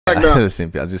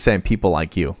Listen, I was just saying people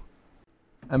like you.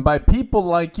 And by people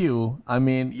like you, I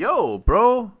mean, yo,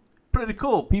 bro, pretty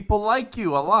cool. People like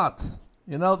you a lot.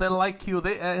 You know, they like you.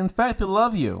 They, in fact, they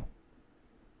love you.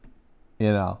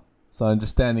 You know, so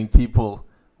understanding people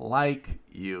like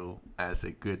you as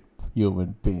a good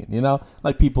human being. You know,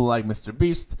 like people like Mr.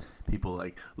 Beast. People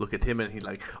like look at him and he's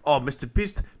like, oh, Mr.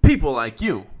 Beast. People like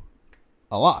you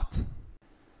a lot.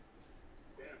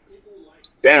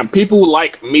 Damn, people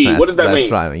like me. What does that mean?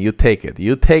 That's right, man. You take it.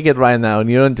 You take it right now,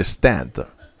 and you understand.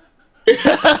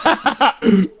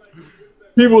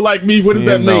 People like me. What does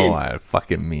that mean? You know what it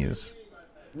fucking means.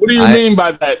 What do you mean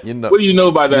by that? You know, what do you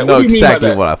know by that? You know what do you exactly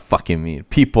mean by that? what I fucking mean.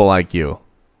 People like you.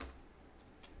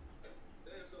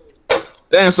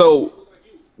 Damn. So,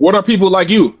 what are people like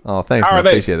you? Oh, thanks, How man. are they?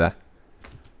 Appreciate that.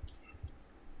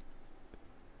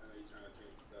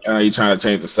 You trying to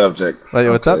change the subject? Wait,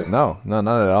 what's up? No, not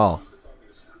at all.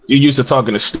 You used to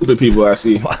talking to stupid people, I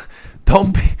see.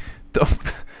 Don't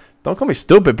call me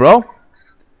stupid, bro.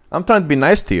 I'm trying to be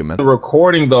nice to you, man.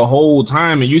 Recording the whole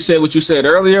time, and you said what you said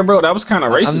earlier, bro. That was kind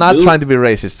of racist. I'm not trying to be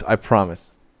racist. I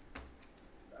promise.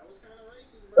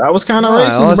 That was kind of I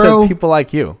racist, bro. said people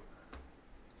like you.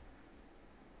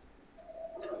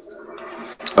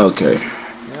 Okay.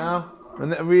 Yeah,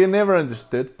 we never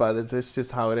understood, but it's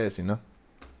just how it is, you know.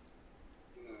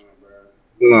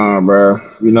 Nah, bro.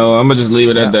 You know, I'm gonna just leave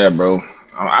it at that, bro.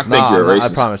 I think you're a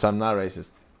racist. I promise, I'm not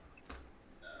racist.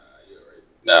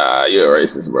 Nah, you're a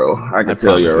racist, bro. I can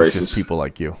tell you're a it's racist. Just people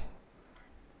like you.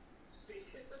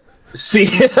 See?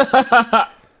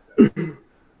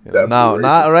 No,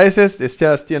 not racist. It's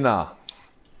just, you know,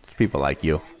 it's people like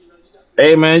you.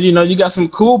 Hey, man, you know, you got some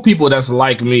cool people that's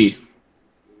like me.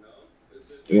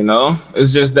 You know?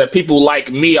 It's just that people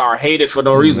like me are hated for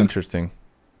no reason. Interesting.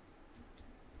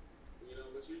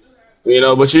 You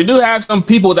know, but you do have some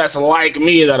people that's like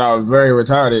me that are very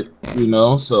retarded, you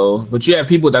know, so, but you have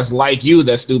people that's like you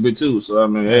that's stupid too, so, I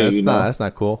mean, hey, you know. That's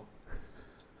not cool.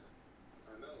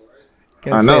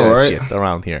 Can't I say know, that right? shit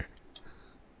around here.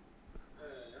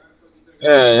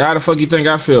 Yeah, how the fuck you think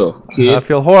I feel, kid? I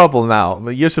feel horrible now,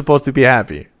 but you're supposed to be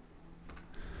happy.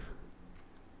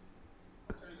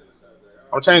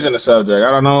 I'm changing the subject.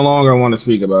 I no longer want to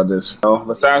speak about this. You know,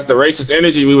 besides the racist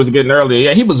energy we was getting earlier,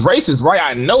 yeah, he was racist, right?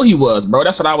 I know he was, bro.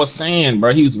 That's what I was saying,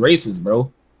 bro. He was racist, bro.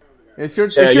 Is your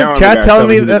chat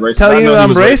telling you that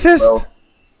I'm racist?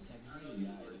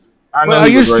 Are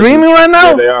you streaming right now?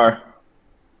 Yeah, they are.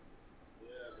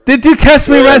 Did you catch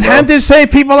me red-handed saying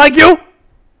people like you?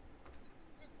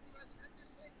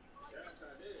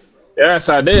 Yes,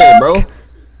 I did, bro.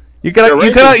 You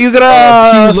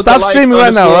gotta stop streaming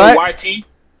right now, right? YT.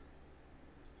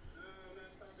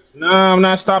 No, I'm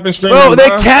not stopping streaming. Bro, they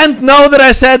can't know that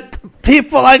I said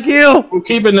people like you. I'm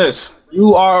keeping this.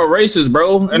 You are a racist,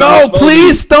 bro. And no,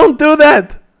 please don't do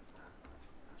that.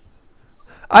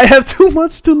 I have too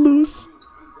much to lose.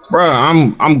 Bro,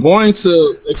 I'm going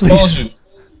to expose you.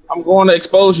 I'm going to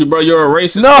expose you, bro. You're a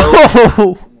racist. No.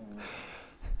 Bro.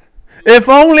 If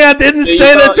only I didn't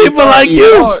say that people like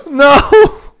you. No.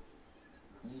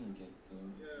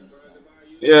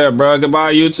 Yeah, bro.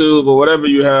 Goodbye, YouTube, or whatever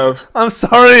you have. I'm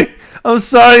sorry. I'm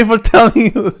sorry for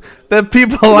telling you that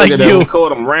people like you. We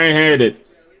called him red-handed.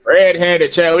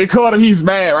 Red-handed, Chad. We called him. He's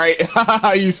mad, right?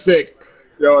 He's sick.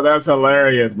 Yo, that's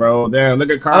hilarious, bro. Damn,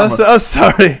 look at karma. I'm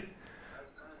sorry.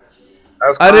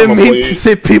 I didn't mean to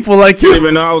say people like you. You didn't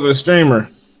even know I was a streamer.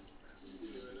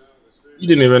 You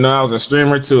didn't even know I was a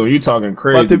streamer, too. You talking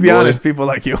crazy, But to be honest, people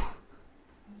like you.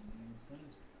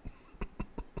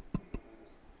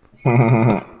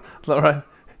 Alright.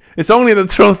 It's only the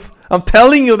truth. I'm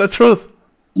telling you the truth.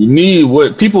 You need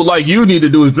what people like you need to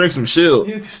do is drink some shield.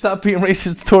 You need to stop being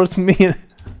racist towards me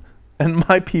and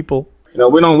my people. You know,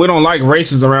 we don't like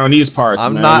racists around these parts.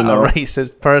 I'm man, not you know? a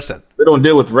racist person. We don't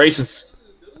deal with racists.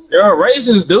 You're a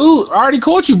racist, dude. I already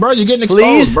caught you, bro. You're getting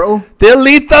exposed, bro.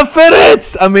 Delete the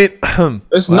footage. I mean,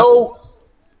 there's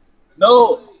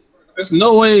there's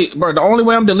no way, bro. The only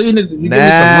way I'm deleting it is if you give me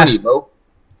some money, bro.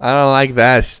 I don't like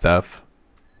that stuff.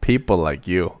 People like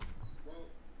you.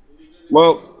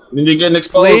 Well, then you're getting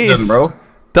exposed, then, bro.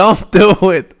 Don't do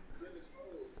it.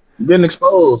 You're getting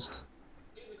exposed.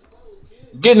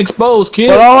 You're getting exposed, kid.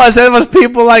 But all I said was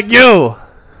people like you.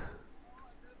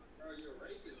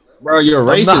 Bro, you're a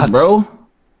racist, bro.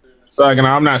 Sorry,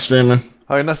 I'm not streaming.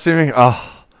 Oh, you're not streaming?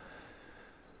 Oh.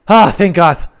 Ah, thank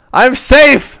God. I'm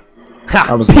safe.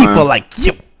 Ha, people like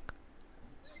you.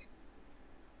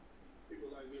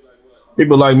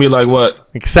 People like me like what?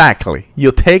 Exactly.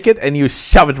 You take it and you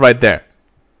shove it right there.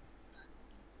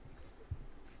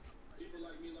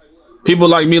 People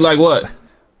like me like what?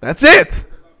 That's it.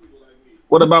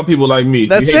 What about people like me?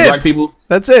 That's you hate it. black people?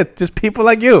 That's it. Just people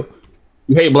like you.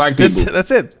 You hate black people. That's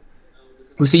it.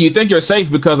 Well, see, you think you're safe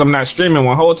because I'm not streaming.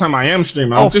 One whole time I am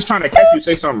streaming. I'm just trying to catch you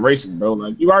say something racist, bro.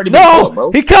 Like you already been caught,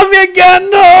 bro. He caught me again.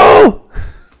 No.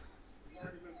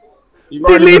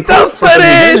 Delete the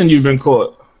footage. And you've been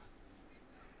caught.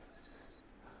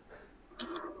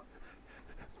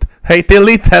 Hey,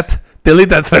 delete that. Delete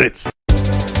that footage.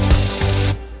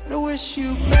 I wish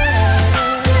you